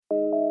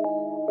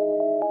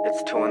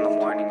It's 2 in the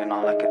morning and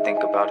all I could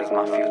think about is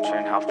my future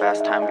and how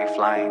fast time be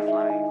flying.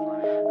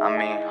 I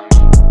mean,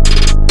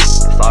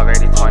 it's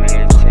already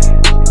 2018.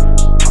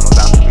 I'm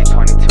about to be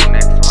 22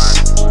 next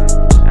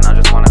month. And I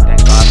just wanna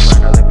thank God for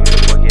another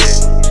beautiful year.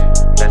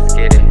 Let's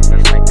get it,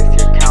 let's make this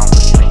year count.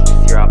 Let's make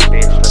this year our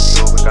bitch. Let's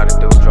do what we gotta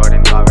do,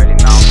 Jordan, you already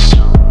know.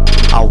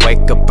 I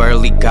wake up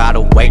early,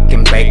 gotta wake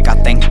and bake. I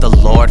thank the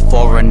Lord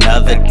for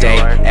another day,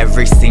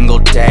 every single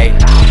day.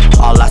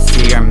 All I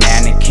see are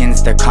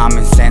mannequins, their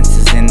common sense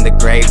is in the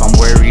grave. I'm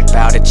worried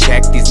about a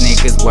check, these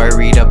niggas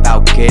worried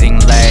about getting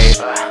laid.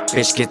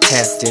 Bitch, get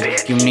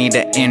tested, you need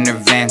an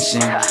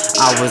intervention.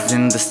 I was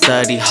in the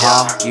study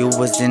hall, you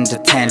was in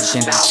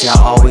detention. See, I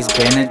always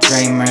been a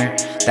dreamer,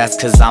 that's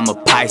cause I'm a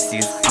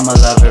Pisces. I'm a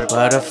lover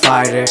but a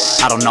fighter,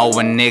 I don't know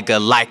a nigga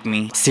like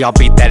me. See, I'll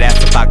beat that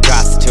ass if I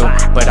got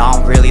to, but I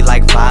don't really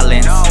like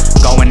violence.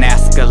 Go and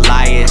ask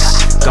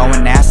Elias, go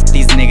and ask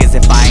these niggas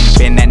if I ain't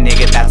been that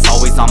nigga that's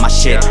always on my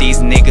shit. These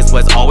niggas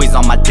was always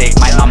on my dick,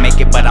 might not make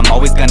it but I'm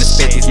always gonna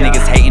spit. These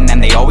niggas hating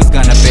and they always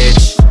gonna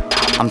bitch.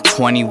 I'm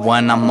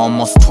 21, I'm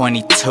almost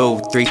 22.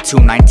 3-2,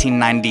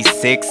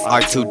 1996,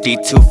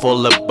 R2-D2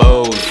 full of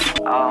booze.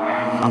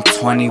 I'm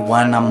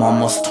 21, I'm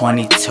almost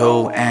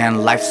 22.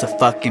 And life's a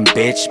fucking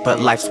bitch, but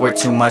life's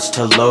worth too much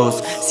to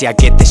lose. See, I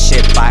get this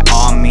shit by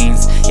all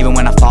means, even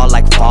when I fall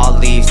like fall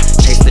leaves.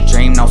 Chase the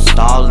dream, no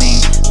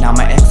stalling. Now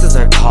my exes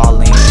are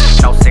calling.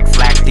 No six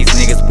flags, these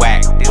niggas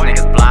whack. These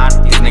niggas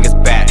blind, these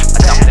niggas bad.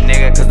 I dumped the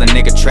nigga cause the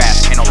nigga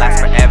trash. Ain't no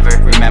last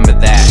forever, remember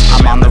that.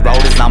 I'm on the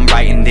road as I'm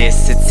writing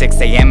this. It's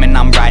 6 a.m. and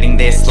I'm writing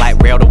this.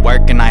 Light rail to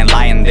work and I ain't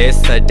lying.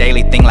 This a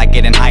daily thing like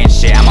getting high and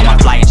shit. I'm on my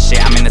flying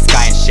shit, I'm in the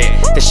sky and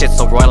shit. This shit's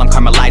so royal, I'm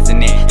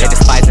caramelizing it. They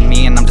despising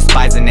me and I'm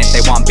despising it.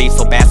 They want beef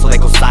so bad so they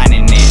go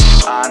signing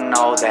it. I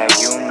know that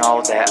you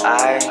know that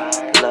I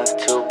love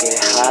to get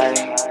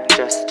high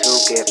just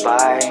to get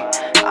by.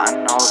 I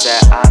know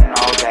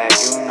that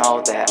you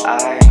know that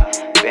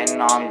I've been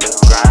on the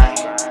grind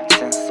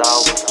since I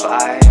was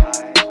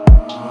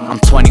 5. I'm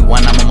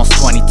 21, I'm almost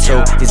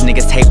 22. These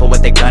niggas hate, but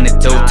what they gonna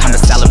do? Time to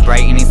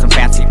celebrate and eat some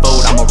fancy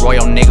food. I'm a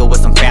royal nigga with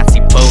some fancy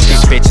booze.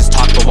 These bitches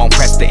talk but won't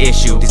press the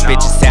issue. These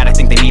bitches sad, I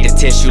think they need a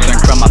tissue. Learn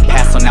from my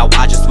past, so now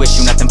I just wish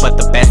you nothing but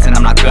the best, and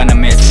I'm not gonna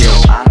miss you.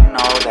 I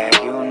know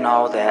that you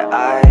know that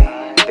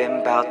I've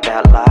been about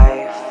that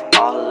life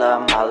all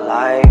of my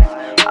life.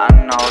 I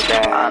know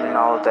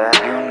that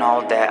you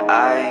know that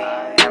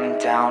I am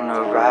down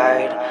to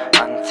ride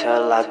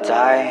until I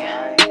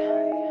die.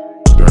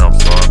 Damn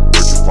son,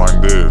 where'd you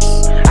find this?